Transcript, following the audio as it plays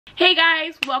Hey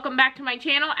guys, welcome back to my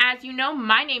channel. As you know,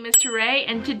 my name is Tarae,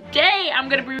 and today I'm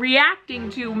gonna be reacting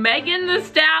to Megan Thee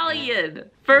Stallion.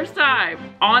 First time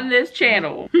on this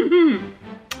channel. And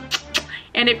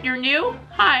if you're new,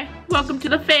 hi, welcome to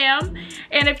the fam.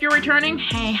 And if you're returning,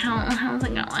 hey, how's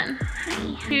it going?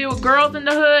 Hi. To Girls in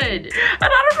the Hood. And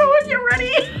I don't know if you're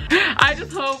ready. I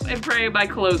just hope and pray my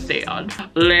clothes stay on.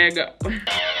 Leg up.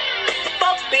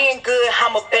 Fuck being good,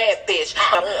 I'm a bad bitch.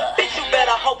 Bitch, you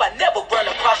better hope I never run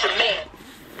across your man.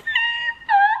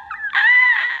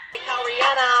 Call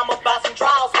Rihanna, I'm about some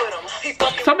draws with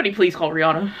him. Somebody please call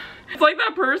Rihanna. It's like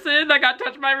that person that got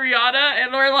touched by Rihanna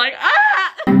and they're like,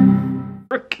 ah!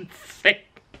 Freaking sick.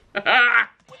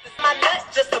 My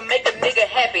nuts just to make a nigga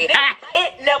happy.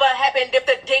 It never happened if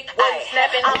the dick wasn't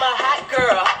snapping. I'm a hot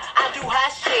girl, I do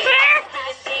hot shit.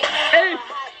 I'm a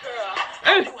hot girl,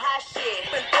 I do hot shit.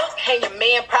 And your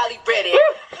man probably ready.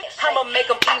 I'ma make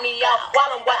him eat me out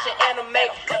while I'm watching anime.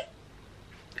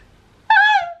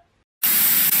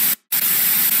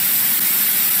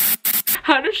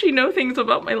 How does she know things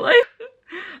about my life?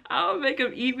 I'll make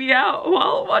him eat me out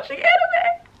while I'm watching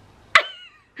anime.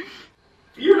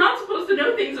 You're not supposed to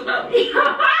know things about me.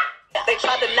 They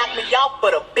tried to knock me off,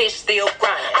 but a bitch still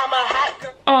grinding. I'm a hot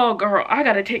girl. Oh girl, I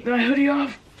gotta take my hoodie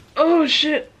off. Oh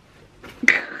shit.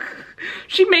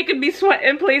 She making me sweat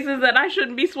in places that I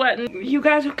shouldn't be sweating. You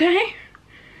guys okay?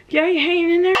 Yeah, you hanging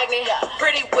in there?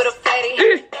 Pretty with a fatty,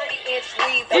 30-inch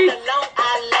weave with the long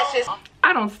eyelashes.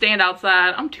 I don't stand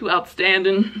outside. I'm too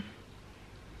outstanding.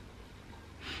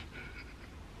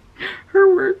 Her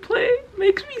wordplay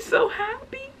makes me so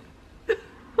happy.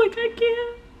 Like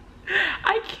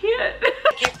I can't.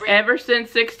 Ever since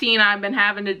 16, I've been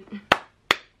having to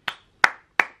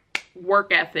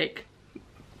work ethic.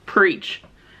 Preach.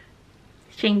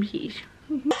 Shame piece.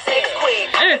 Sex quick,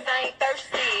 I ain't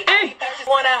thirsty. Just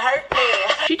wanna hurt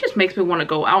me. She just makes me want to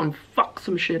go out and fuck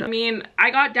some shit up. I mean,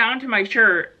 I got down to my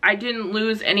shirt. I didn't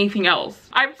lose anything else.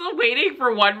 I'm still waiting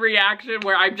for one reaction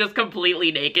where I'm just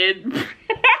completely naked.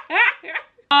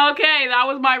 Okay, that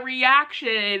was my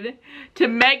reaction to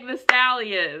Meg Thee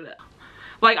Stallion.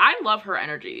 Like, I love her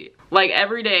energy. Like,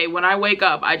 every day when I wake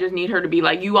up, I just need her to be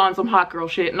like, you on some hot girl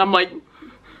shit. And I'm like,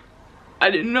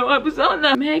 I didn't know I was on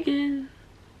that. Megan,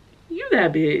 you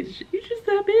that bitch. You just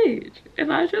that bitch.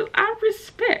 And I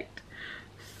respect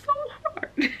so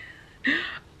hard.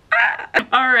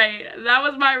 Alright, that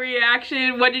was my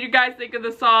reaction. What did you guys think of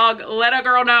the song? Let a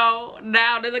girl know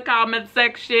down in the comment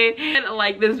section. And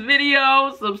like this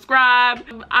video, subscribe.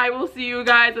 I will see you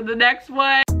guys in the next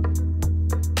one.